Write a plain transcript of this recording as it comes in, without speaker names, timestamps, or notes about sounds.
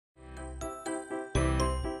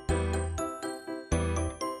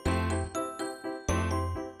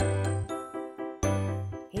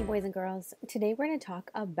Hey boys and girls, today we're going to talk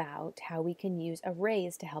about how we can use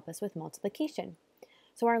arrays to help us with multiplication.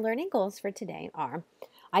 So our learning goals for today are,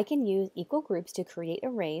 I can use equal groups to create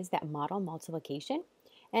arrays that model multiplication,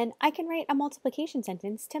 and I can write a multiplication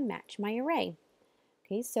sentence to match my array.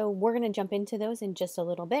 Okay, so we're going to jump into those in just a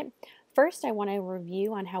little bit. First, I want to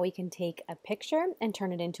review on how we can take a picture and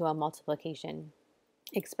turn it into a multiplication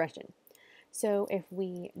expression. So if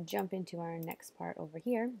we jump into our next part over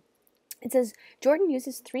here, it says, Jordan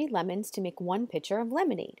uses 3 lemons to make 1 pitcher of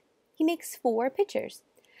lemonade. He makes 4 pitchers.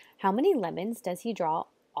 How many lemons does he draw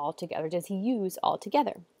altogether? Does he use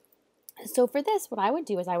altogether? So for this, what I would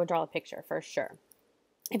do is I would draw a picture for sure.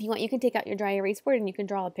 If you want, you can take out your dry erase board and you can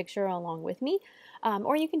draw a picture along with me,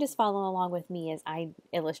 or you can just follow along with me as I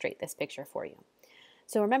illustrate this picture for you.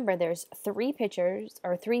 So remember, there's 3 pitchers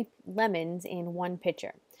or 3 lemons in 1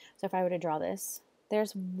 pitcher. So if I were to draw this,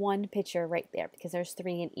 there's 1 pitcher right there because there's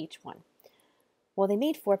 3 in each one. Well, they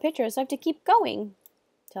made 4 pitchers, so I have to keep going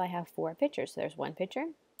till I have 4 pitchers. So there's 1 pitcher.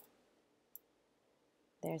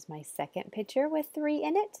 There's my second pitcher with 3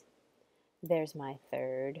 in it. There's my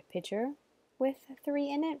third pitcher with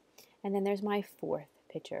 3 in it. And then there's my 4th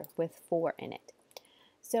pitcher with 4 in it.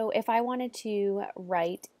 So if I wanted to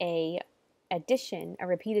write a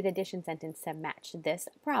repeated addition sentence to match this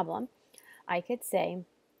problem, I could say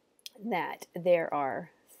that there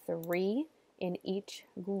are 3 in each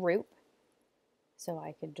group. So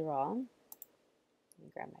I could draw, let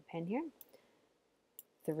me grab my pen here,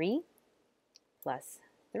 3 plus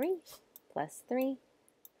 3 plus 3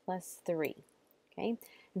 plus 3. Okay.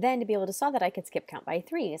 Then to be able to solve that, I could skip count by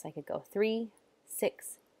 3s. I could go 3,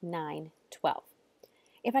 6, 9, 12.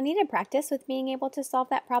 If I needed practice with being able to solve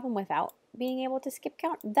that problem without being able to skip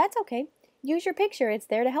count, that's okay. Use your picture. It's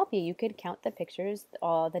there to help you. You could count the pictures,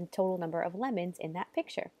 the total number of lemons in that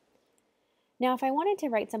picture. Now, if I wanted to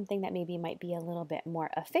write something that maybe might be a little bit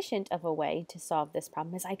more efficient of a way to solve this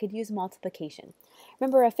problem, is I could use multiplication.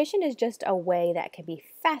 Remember, efficient is just a way that can be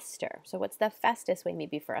faster. So what's the fastest way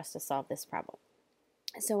maybe for us to solve this problem?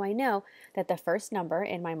 So I know that the first number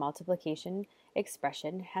in my multiplication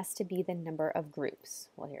expression has to be the number of groups.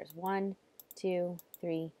 Well, here's 1, 2,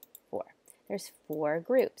 3, 4. There's 4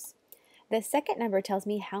 groups. The second number tells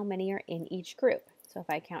me how many are in each group. So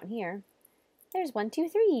if I count here, there's 1, 2,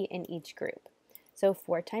 3 in each group. So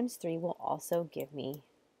 4 times 3 will also give me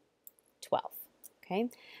 12. Okay?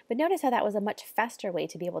 But notice how that was a much faster way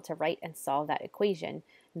to be able to write and solve that equation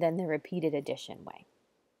than the repeated addition way.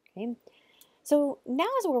 Okay? So now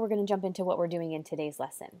is where we're going to jump into what we're doing in today's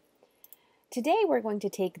lesson. Today we're going to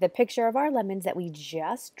take the picture of our lemons that we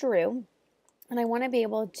just drew, and I want to be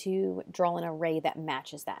able to draw an array that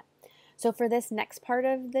matches that. So for this next part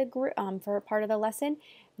of the lesson,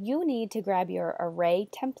 you need to grab your array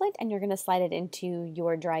template and you're going to slide it into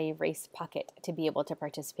your dry erase pocket to be able to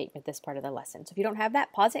participate with this part of the lesson. So if you don't have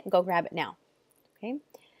that, pause it and go grab it now. Okay,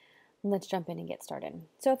 let's jump in and get started.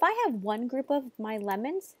 So if I have one group of my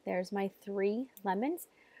lemons, there's my 3 lemons.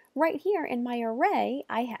 Right here in my array,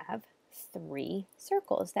 I have 3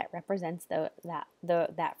 circles that represents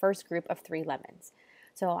that first group of 3 lemons.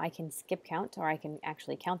 So I can skip count, or I can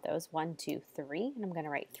actually count those, 1, 2, 3, and I'm going to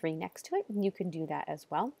write 3 next to it. You can do that as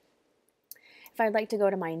well. If I'd like to go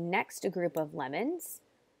to my next group of lemons,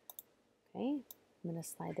 okay, I'm going to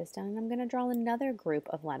slide this down and I'm going to draw another group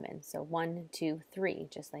of lemons. So 1, 2, 3,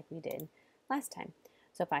 just like we did last time.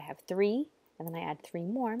 So if I have 3 and then I add 3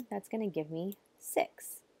 more, that's going to give me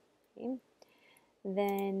 6. Okay.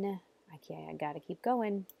 Then I got to keep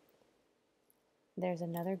going. There's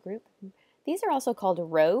another group. These are also called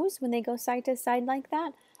rows when they go side to side like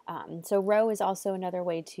that. So row is also another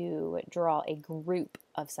way to draw a group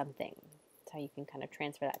of something. That's how you can kind of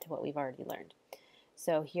transfer that to what we've already learned.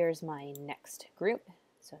 So here's my next group.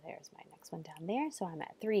 So there's my next one down there. So I'm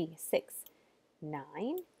at 3, 6, 9.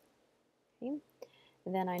 Okay.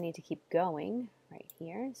 And then I need to keep going right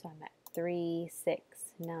here. So I'm at 3, 6,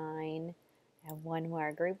 9. I have one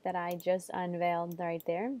more group that I just unveiled right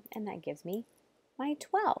there, and that gives me my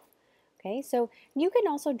 12. Okay, so you can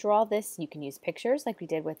also draw this, you can use pictures like we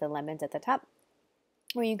did with the lemons at the top,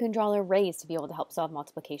 or you can draw arrays to be able to help solve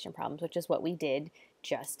multiplication problems, which is what we did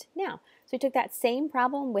just now. So we took that same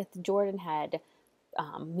problem with Jordan had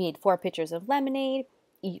made 4 pitchers of lemonade,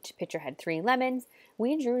 each pitcher had 3 lemons.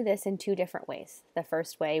 We drew this in 2 different ways. The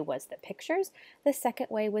first way was the pictures, the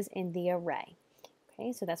second way was in the array.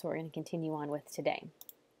 Okay, so that's what we're going to continue on with today.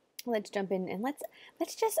 Let's jump in and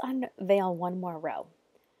let's just unveil one more row.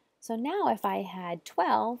 So now if I had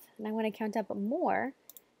 12 and I want to count up more,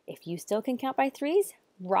 if you still can count by 3s,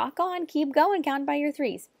 rock on, keep going, count by your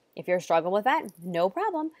 3s. If you're struggling with that, no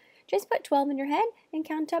problem. Just put 12 in your head and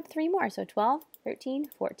count up 3 more. So 12, 13,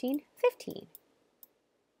 14, 15.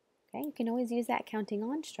 Okay, you can always use that counting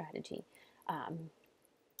on strategy.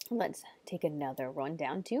 Let's take another one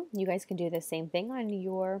down too. You guys can do the same thing on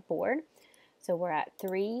your board. So we're at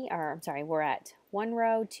we're at 1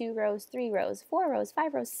 row, 2 rows, 3 rows, 4 rows,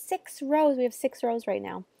 5 rows, 6 rows. We have 6 rows right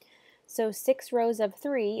now. So 6 rows of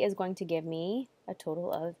 3 is going to give me a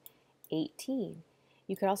total of 18.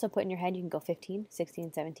 You could also put in your head, you can go 15,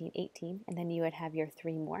 16, 17, 18, and then you would have your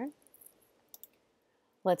 3 more.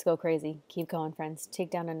 Let's go crazy. Keep going, friends.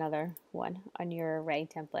 Take down another one on your array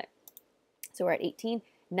template. So we're at 18,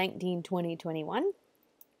 19, 20, 21.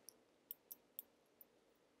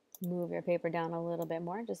 Move your paper down a little bit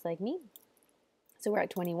more, just like me. So we're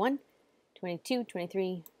at 21, 22,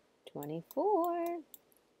 23, 24.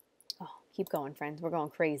 Oh, keep going, friends. We're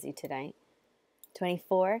going crazy today.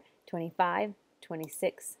 24, 25,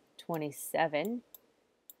 26, 27.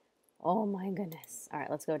 Oh my goodness. All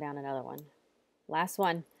right, let's go down another one. Last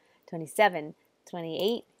one, 27,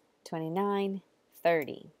 28, 29,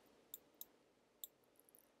 30.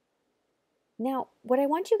 Now, what I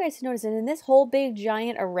want you guys to notice is in this whole big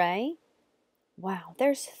giant array, wow,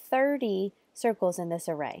 there's 30 circles in this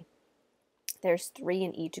array. There's 3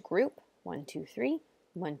 in each group. 1, 2, 3,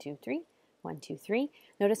 1, 2, 3, 1, 2, 3.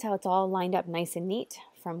 Notice how it's all lined up nice and neat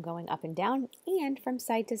from going up and down and from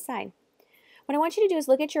side to side. What I want you to do is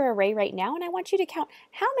look at your array right now, and I want you to count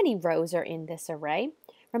how many rows are in this array.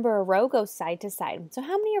 Remember, a row goes side to side. So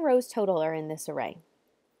how many rows total are in this array?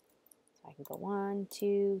 So I can go 1,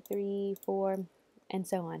 2, 3, 4, and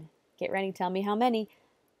so on. Get ready. Tell me how many.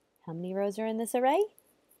 How many rows are in this array?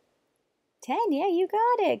 10. Yeah, you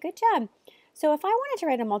got it. Good job. So if I wanted to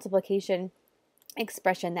write a multiplication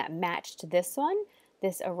expression that matched this one,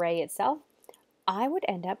 this array itself, I would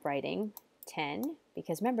end up writing 10,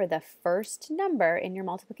 because remember, the first number in your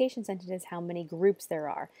multiplication sentence is how many groups there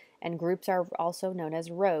are, and groups are also known as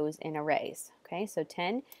rows in arrays. Okay, so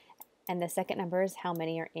 10, and the second number is how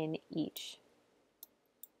many are in each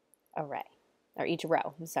array, or each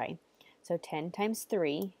row, I'm sorry. So 10 times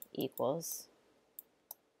 3 equals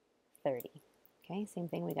 30. Okay, same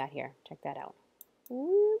thing we got here. Check that out.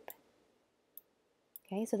 Whoop.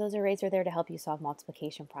 Okay, so those arrays are there to help you solve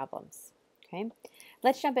multiplication problems. Okay,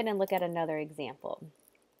 let's jump in and look at another example.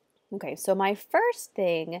 Okay, so my first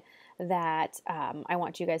thing that I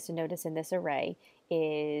want you guys to notice in this array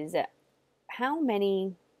is how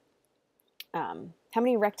many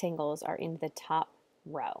rectangles are in the top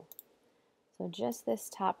row. So just this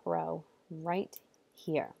top row right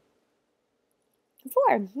here.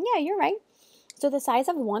 4. Yeah, you're right. So the size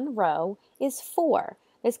of one row is 4.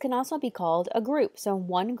 This can also be called a group. So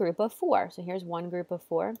one group of 4. So here's one group of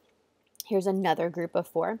 4. Here's another group of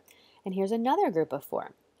 4. And here's another group of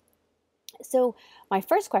 4. So my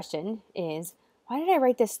first question is, why did I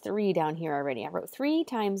write this 3 down here already? I wrote 3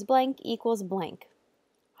 times blank equals blank.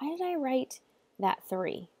 Why did I write that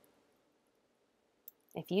 3?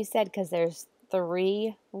 If you said because there's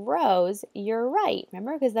 3 rows, you're right.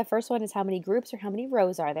 Remember, because the first one is how many groups or how many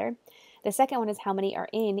rows are there. The second one is how many are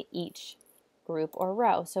in each group or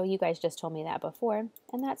row. So you guys just told me that before,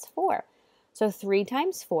 and that's 4. So 3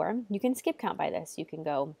 times 4, you can skip count by this. You can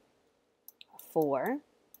go 4,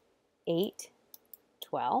 8,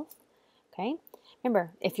 12. Okay?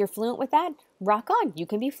 Remember, if you're fluent with that, rock on. You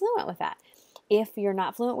can be fluent with that. If you're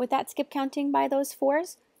not fluent with that, skip counting by those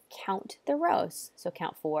 4s, count the rows. So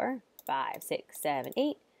count 4, 5, 6, 7,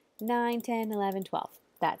 8, 9, 10, 11, 12.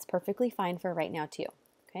 That's perfectly fine for right now too.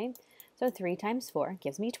 Okay? So 3 times 4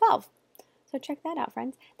 gives me 12. So check that out,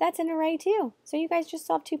 friends. That's an array too. So you guys just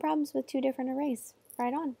solved 2 problems with 2 different arrays.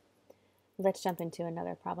 Right on. Let's jump into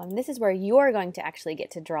another problem. This is where you're going to actually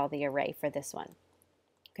get to draw the array for this one.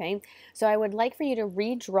 Okay, so I would like for you to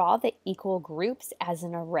redraw the equal groups as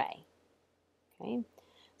an array. Okay,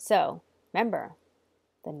 so remember,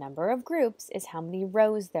 the number of groups is how many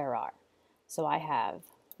rows there are. So I have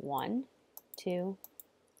 1, 2,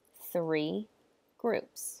 3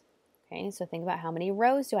 groups. Okay, so think about how many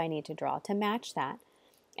rows do I need to draw to match that,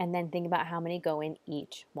 and then think about how many go in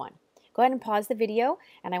each one. Go ahead and pause the video,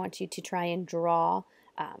 and I want you to try and draw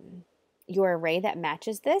your array that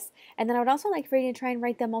matches this, and then I would also like for you to try and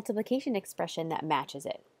write the multiplication expression that matches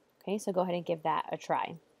it. Okay, so go ahead and give that a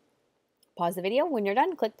try. Pause the video. When you're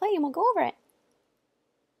done, click play, and we'll go over it.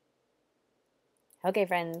 Okay,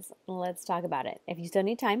 friends, let's talk about it. If you still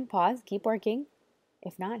need time, pause, keep working.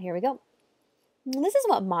 If not, here we go. This is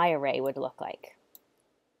what my array would look like.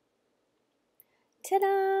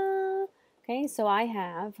 Ta-da! Okay, so I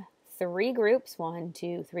have 3 groups, 1,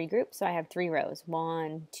 2, 3 groups. So I have 3 rows,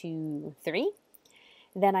 1, 2, 3.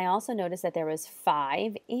 Then I also noticed that there was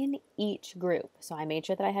 5 in each group. So I made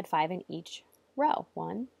sure that I had 5 in each row.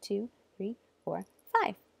 1, 2, 3, 4,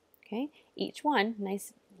 5. Okay, each one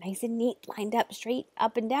nice and neat, lined up, straight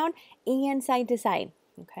up and down, and side to side.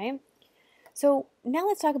 Okay, so now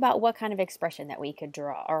let's talk about what kind of expression that we could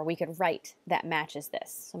draw or we could write that matches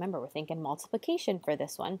this. So remember, we're thinking multiplication for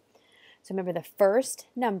this one. So remember, the first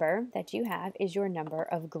number that you have is your number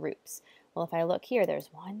of groups. Well, if I look here, there's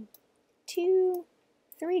 1, 2,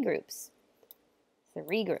 3 groups.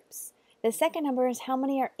 3 groups. The second number is how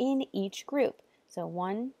many are in each group. So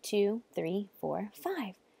 1, 2, 3, 4,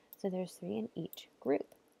 5. So there's 3 in each group.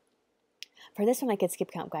 For this one, I could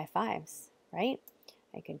skip count by 5s, right?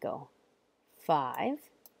 I could go 5,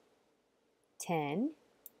 10,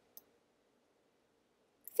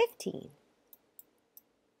 15.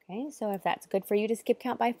 Okay, so if that's good for you to skip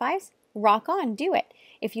count by 5s, rock on, do it.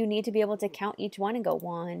 If you need to be able to count each one and go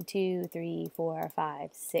 1, 2, 3, 4, 5,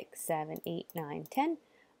 6, 7, 8, 9, 10,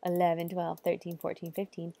 11, 12, 13, 14,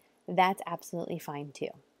 15, that's absolutely fine too.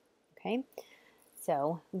 Okay,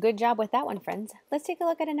 so good job with that one, friends. Let's take a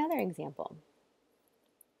look at another example.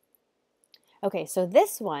 Okay, so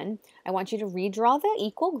this one, I want you to redraw the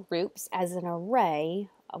equal groups as an array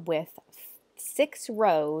with 6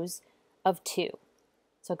 rows of 2.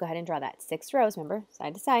 So go ahead and draw that. 6 rows, remember,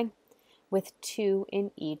 side to side, with 2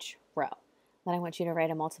 in each row. Then I want you to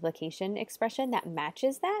write a multiplication expression that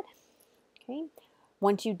matches that. Okay.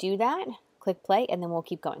 Once you do that, click play, and then we'll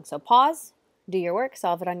keep going. So pause, do your work,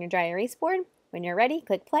 solve it on your dry erase board. When you're ready,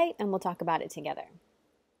 click play, and we'll talk about it together.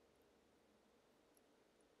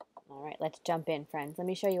 All right, let's jump in, friends. Let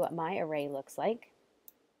me show you what my array looks like.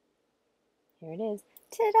 Here it is.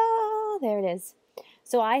 Ta-da! There it is.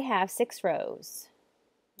 So I have 6 rows.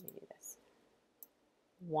 Let me do this.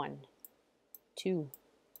 1, 2,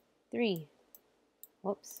 3.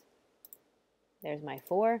 Whoops. There's my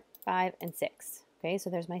 4, 5, and 6. Okay, so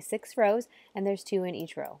there's my 6 rows, and there's 2 in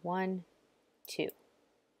each row. 1, 2.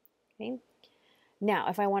 Okay. Now,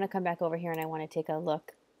 if I want to come back over here and I want to take a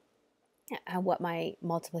look at what my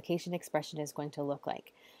multiplication expression is going to look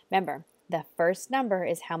like. Remember, the first number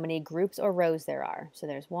is how many groups or rows there are. So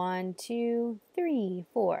there's 1, 2, 3,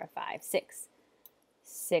 4, 5, 6.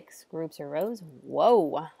 6 groups or rows.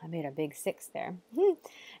 Whoa, I made a big 6 there.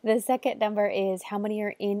 The second number is how many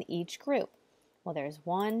are in each group. Well, there's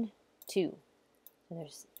 1, 2. So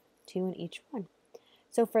there's 2 in each one.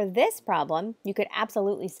 So for this problem, you could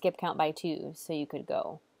absolutely skip count by 2s. So you could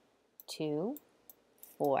go 2,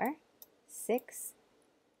 4, 6,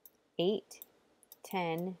 8,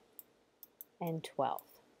 10, and 12.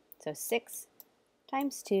 So 6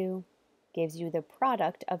 times 2 gives you the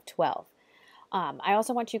product of 12. I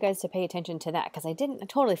also want you guys to pay attention to that because I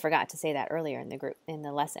totally forgot to say that earlier in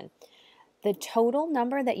the lesson. The total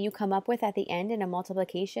number that you come up with at the end in a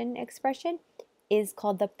multiplication expression is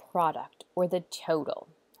called the product or the total.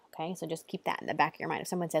 Okay, so just keep that in the back of your mind. If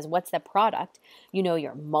someone says, what's the product? You know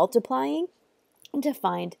you're multiplying to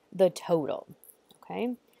find the total.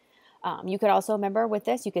 Okay. You could also remember with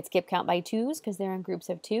this, you could skip count by 2s because they're in groups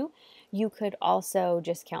of 2. You could also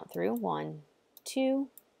just count through 1, 2,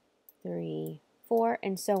 3, 4,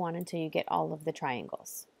 and so on until you get all of the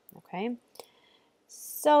triangles. Okay.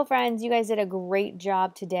 So friends, you guys did a great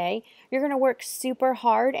job today. You're going to work super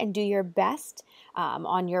hard and do your best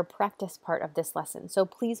on your practice part of this lesson. So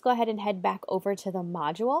please go ahead and head back over to the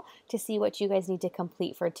module to see what you guys need to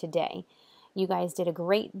complete for today. You guys did a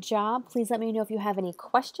great job. Please let me know if you have any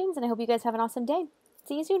questions, and I hope you guys have an awesome day.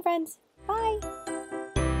 See you soon, friends. Bye.